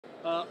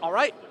All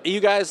right. You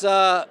guys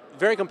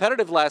very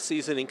competitive last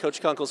season in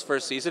Coach Kunkel's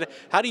first season.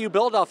 How do you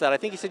build off that? I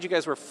think you said you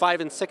guys were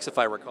 5-6, if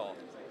I recall.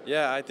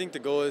 Yeah, I think the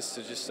goal is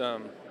to just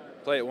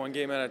play it one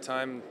game at a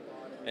time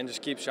and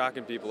just keep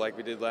shocking people like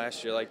we did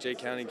last year. Like Jay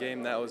County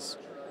game, that was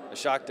a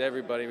shock to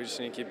everybody. We just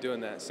need to keep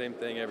doing that. Same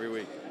thing every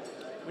week.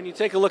 When you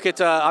take a look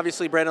at,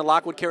 obviously, Brandon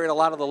Lockwood carried a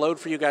lot of the load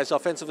for you guys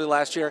offensively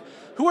last year.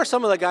 Who are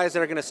some of the guys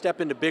that are going to step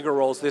into bigger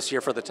roles this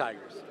year for the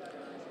Tigers?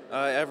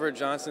 Everett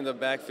Johnson, the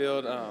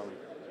backfield.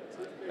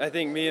 I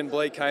think me and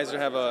Blake Kaiser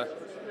have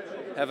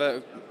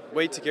a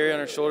weight to carry on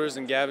our shoulders,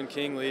 and Gavin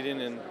King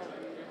leading, and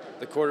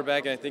the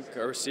quarterback. And I think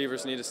our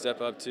receivers need to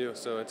step up too.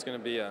 So it's going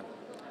to be a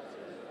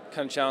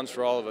kind of challenge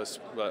for all of us,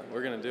 but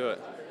we're going to do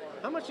it.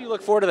 How much do you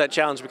look forward to that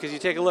challenge? Because you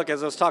take a look,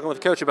 as I was talking with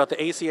Coach about the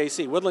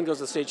ACAC, Woodland goes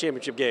to the state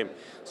championship game.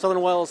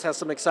 Southern Wells has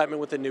some excitement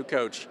with the new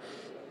coach.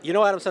 You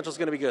know Adams Central's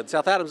going to be good.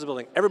 South Adams is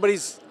building.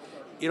 Everybody's,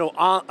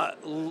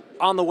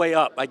 on the way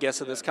up, I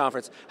guess, in this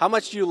conference. How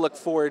much do you look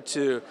forward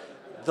to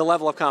the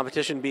level of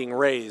competition being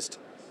raised?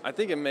 I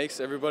think it makes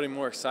everybody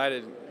more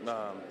excited,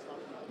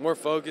 more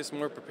focused,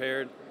 more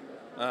prepared,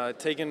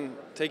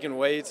 taking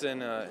weights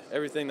and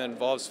everything that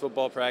involves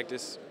football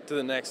practice to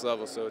the next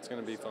level, so it's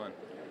going to be fun.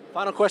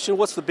 Final question,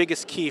 what's the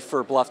biggest key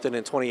for Bluffton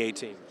in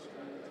 2018?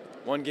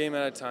 One game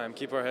at a time,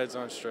 keep our heads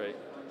on straight.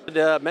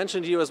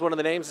 Mentioned you as one of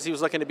the names as he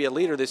was looking to be a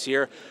leader this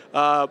year.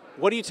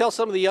 What do you tell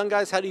some of the young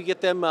guys? How do you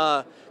get them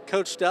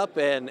coached up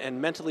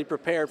and mentally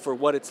prepared for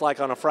what it's like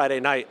on a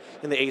Friday night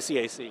in the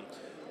ACAC?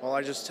 Well,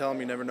 I just tell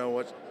them you never know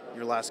what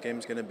your last game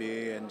is going to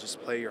be, and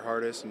just play your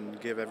hardest and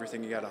give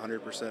everything you got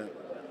 100%.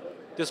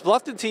 This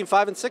Bluffton team,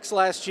 5-6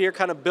 last year,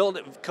 kind of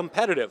built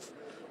competitive.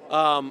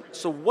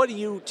 So what do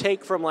you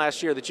take from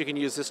last year that you can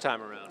use this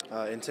time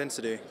around?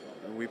 Intensity.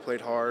 We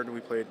played hard. We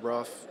played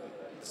rough.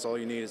 That's all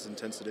you need is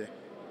intensity.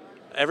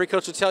 Every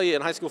coach will tell you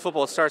in high school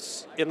football, it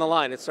starts in the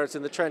line. It starts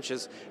in the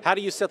trenches. How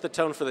do you set the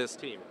tone for this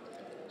team?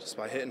 Just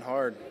by hitting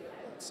hard.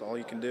 That's all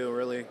you can do,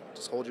 really.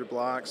 Just hold your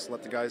blocks.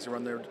 Let the guys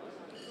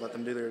let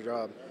them do their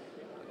job.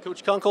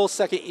 Coach Kunkel,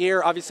 second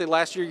year. Obviously,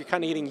 last year you're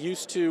kind of getting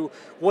used to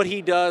what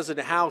he does and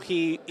how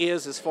he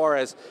is as far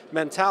as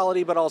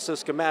mentality, but also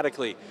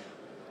schematically.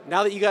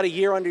 Now that you got a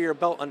year under your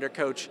belt under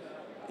Coach,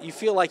 you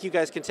feel like you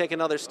guys can take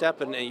another step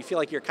and you feel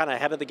like you're kind of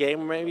ahead of the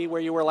game maybe where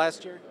you were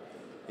last year?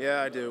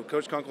 Yeah, I do.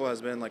 Coach Kunkel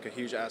has been like a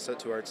huge asset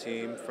to our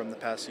team from the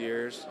past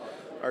years.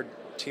 Our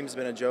team's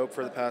been a joke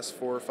for the past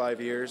 4 or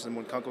 5 years, and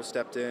when Kunkel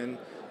stepped in,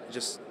 it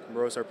just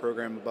rose our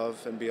program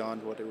above and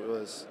beyond what it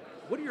was.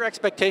 What are your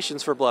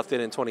expectations for Bluffton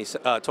in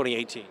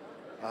 2018?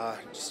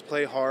 Just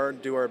play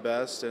hard, do our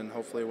best, and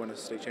hopefully win a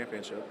state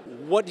championship.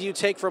 What do you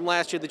take from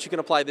last year that you can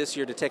apply this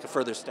year to take a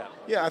further step?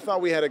 Yeah, I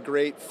thought we had a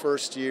great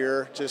first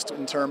year just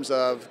in terms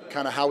of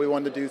kind of how we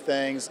wanted to do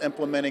things,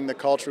 implementing the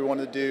culture we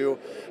wanted to do.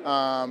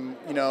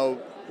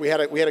 We had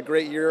a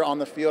great year on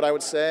the field, I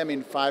would say. I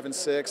mean,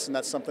 5-6, and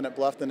that's something at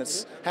Bluffton.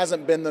 It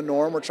hasn't been the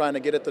norm. We're trying to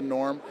get it the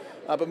norm.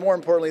 But more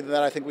importantly than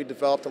that, I think we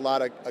developed a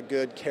lot of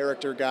good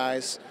character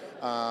guys.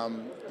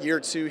 Year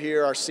 2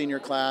 here, our senior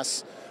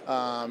class.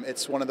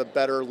 It's one of the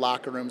better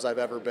locker rooms I've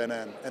ever been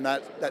in, and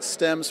that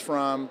stems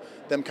from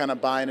them kind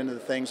of buying into the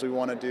things we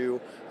want to do,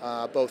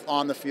 both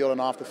on the field and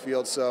off the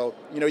field. So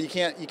you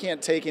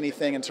can't take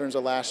anything in terms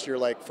of last year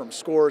like from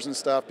scores and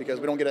stuff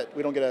because we don't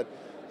get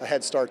a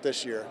head start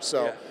this year.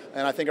 So yeah.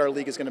 And I think our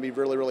league is going to be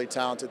really, really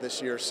talented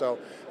this year. So,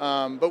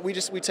 but we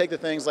take the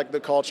things like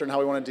the culture and how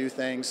we want to do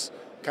things,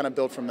 kind of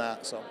build from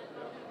that. So.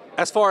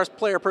 As far as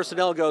player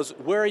personnel goes,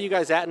 where are you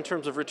guys at in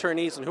terms of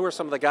returnees, and who are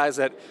some of the guys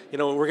that we're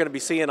going to be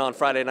seeing on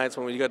Friday nights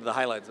when we go to the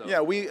highlight zone?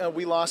 Yeah, we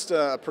lost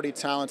a pretty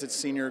talented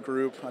senior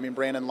group. I mean,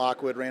 Brandon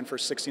Lockwood ran for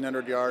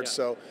 1,600 yards,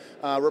 yeah.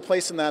 So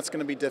replacing that's going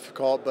to be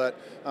difficult. But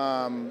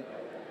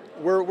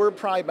we're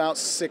probably about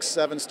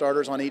 6-7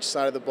 starters on each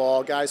side of the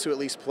ball, guys who at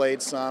least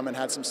played some and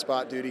had some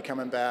spot duty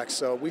coming back.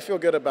 So we feel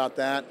good about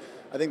that.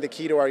 I think the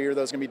key to our year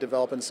though is going to be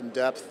developing some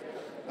depth.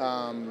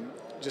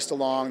 Just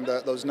along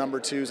those number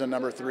 2s and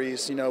number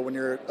 3s. When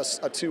you're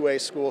a two-way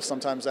school,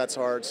 sometimes that's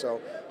hard. So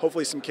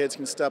hopefully some kids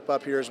can step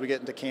up here as we get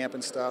into camp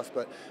and stuff.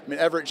 But, I mean,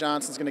 Everett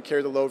Johnson's going to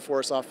carry the load for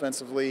us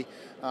offensively.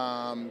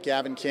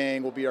 Gavin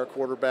King will be our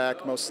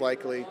quarterback, most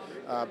likely.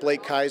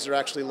 Blake Kaiser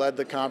actually led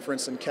the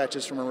conference in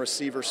catches from a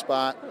receiver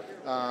spot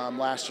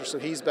last year, so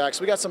he's back.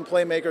 So we got some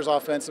playmakers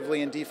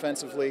offensively and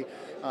defensively.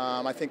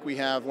 I think we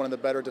have one of the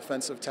better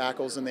defensive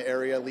tackles in the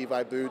area,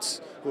 Levi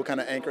Boots, who will kind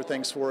of anchor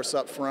things for us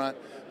up front.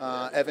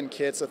 Evan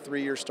Kitt's a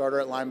 3-year starter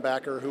at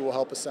linebacker who will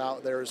help us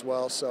out there as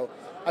well. So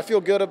I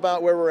feel good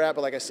about where we're at,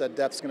 but like I said,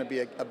 depth's going to be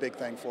a big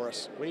thing for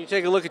us. When you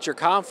take a look at your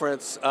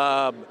conference,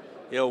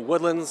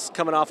 Woodland's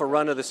coming off a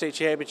run to the state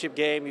championship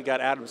game. You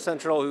got Adams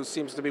Central, who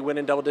seems to be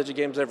winning double-digit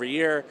games every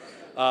year.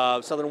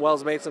 Southern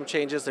Wells made some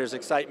changes. There's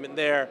excitement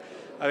there.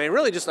 I mean,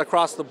 really just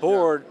across the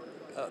board,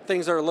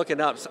 things are looking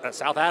up.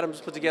 South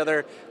Adams put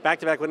together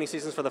back-to-back winning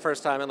seasons for the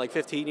first time in like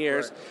 15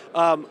 years.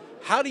 Right.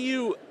 How do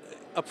you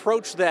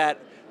approach that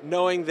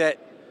knowing that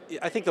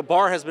I think the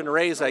bar has been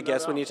raised, I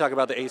guess, when you talk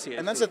about the ACAC.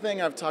 And that's the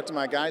thing I've talked to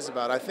my guys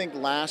about. I think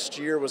last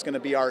year was going to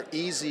be our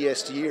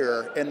easiest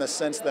year in the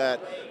sense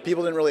that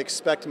people didn't really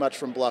expect much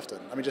from Bluffton.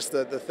 I mean, just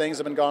the things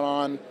that have been going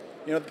on,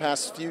 the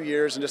past few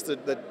years, and just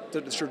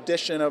the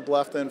tradition of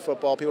Bluffton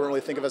football. People don't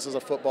really think of us as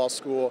a football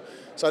school.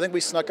 So I think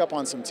we snuck up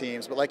on some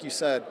teams. But like you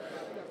said,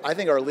 I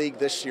think our league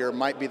this year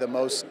might be the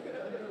most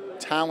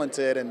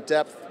talented and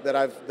depth that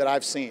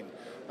I've seen.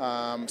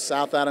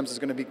 South Adams is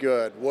going to be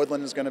good.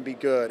 Woodland is going to be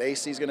good.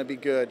 AC is going to be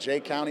good. Jay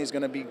County is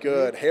going to be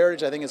good.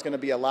 Heritage, I think, is going to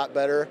be a lot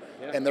better,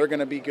 and they're going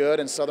to be good.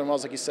 And Southern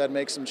Wells, like you said,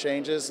 makes some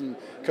changes, and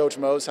Coach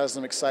Mose has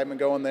some excitement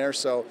going there.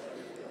 So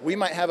we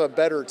might have a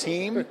better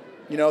team,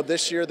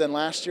 this year than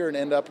last year, and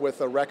end up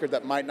with a record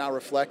that might not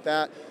reflect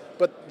that.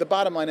 But the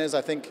bottom line is,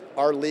 I think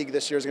our league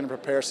this year is going to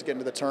prepare us to get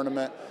into the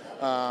tournament,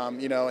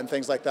 and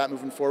things like that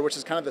moving forward, which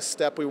is kind of the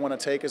step we want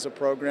to take as a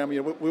program.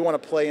 We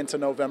want to play into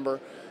November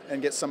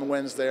and get some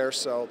wins there.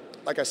 So,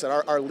 like I said,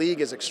 our league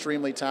is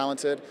extremely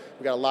talented.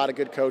 We've got a lot of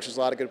good coaches, a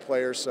lot of good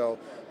players. So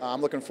I'm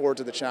looking forward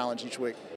to the challenge each week.